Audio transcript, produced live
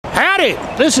Howdy,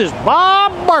 this is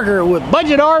Bob Barker with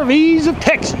Budget RVs of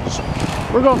Texas.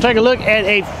 We're going to take a look at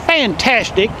a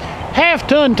fantastic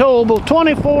half-ton towable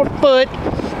 24-foot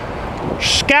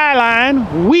Skyline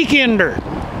Weekender.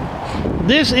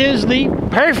 This is the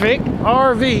perfect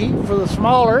RV for the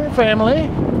smaller family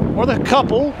or the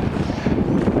couple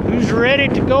who's ready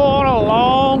to go on a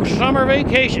long summer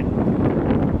vacation.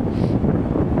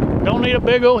 Don't need a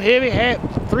big old heavy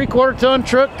 3/4 ton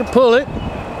truck to pull it.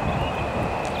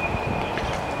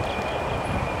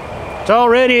 It's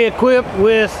already equipped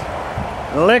with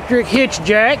an electric hitch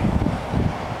jack,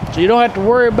 so you don't have to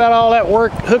worry about all that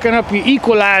work hooking up your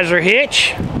equalizer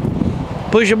hitch.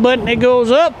 Push a button, it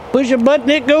goes up. Push a button,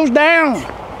 it goes down.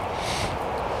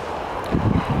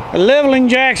 The leveling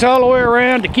jacks all the way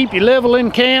around to keep you level in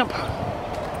camp.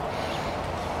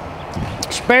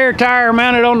 Spare tire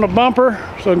mounted on the bumper,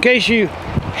 so in case you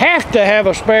have to have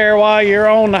a spare while you're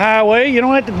on the highway, you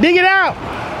don't have to dig it out.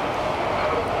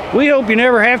 We hope you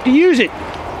never have to use it.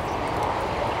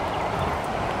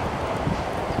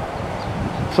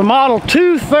 It's a model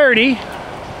 230, in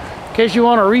case you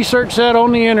want to research that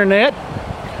on the internet.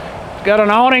 It's got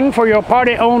an awning for your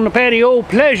party on the patio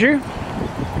pleasure.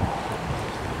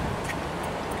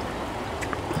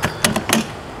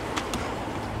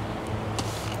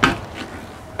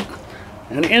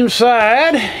 And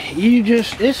inside,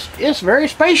 it's very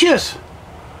spacious.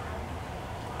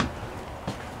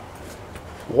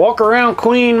 Walk around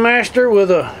Queen Master with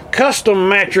a custom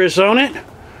mattress on it.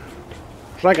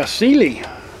 It's like a Sealy.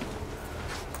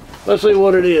 Let's see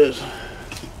what it is.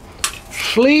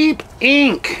 Sleep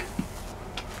Inc.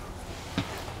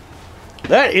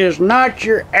 That is not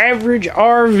your average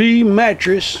RV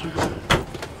mattress.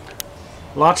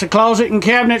 Lots of closet and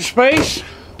cabinet space.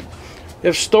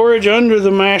 If storage under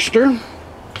the master.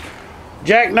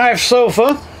 Jackknife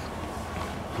sofa.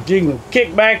 You can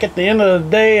kick back at the end of the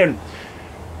day and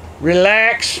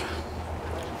relax.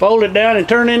 Fold it down and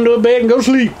turn it into a bed and go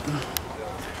sleep.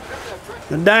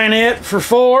 The dinette for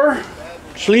 4.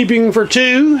 Sleeping for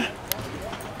 2.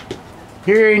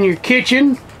 Here in your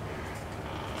kitchen.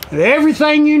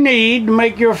 Everything you need to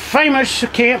make your famous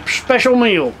camp special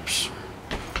meals.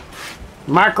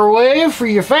 Microwave for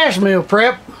your fast meal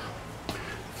prep.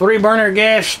 3-burner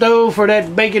gas stove for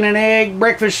that bacon and egg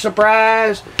breakfast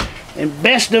surprise. And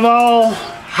best of all,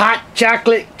 hot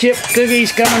chocolate chip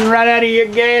cookies coming right out of your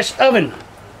gas oven.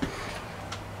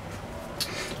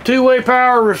 2-way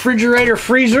power refrigerator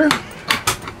freezer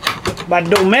by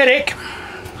Dometic.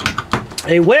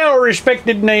 A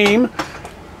well-respected name.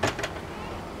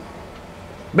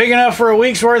 Big enough for a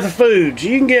week's worth of food. So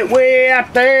you can get way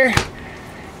out there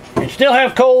and still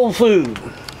have cold food.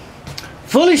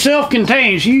 Fully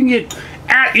self-contained, so you can get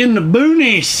out in the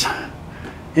boonies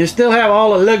and still have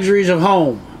all the luxuries of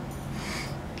home.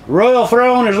 Royal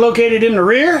throne is located in the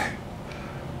rear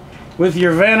with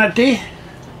your vanity,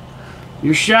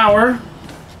 your shower,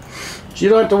 so you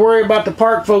don't have to worry about the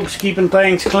park folks keeping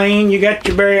things clean. You got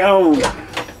your very own.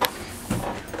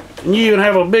 And you even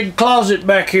have a big closet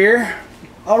back here,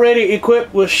 already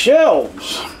equipped with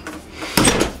shelves.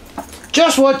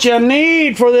 Just what you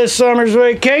need for this summer's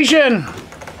vacation.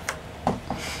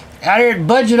 Out here at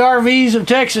Budget RVs of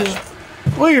Texas,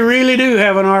 we really do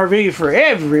have an RV for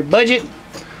every budget.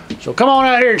 So come on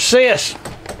out here and see us.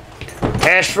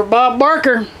 Ask for Bob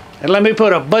Barker and let me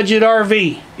put a budget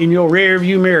RV in your rear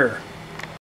view mirror.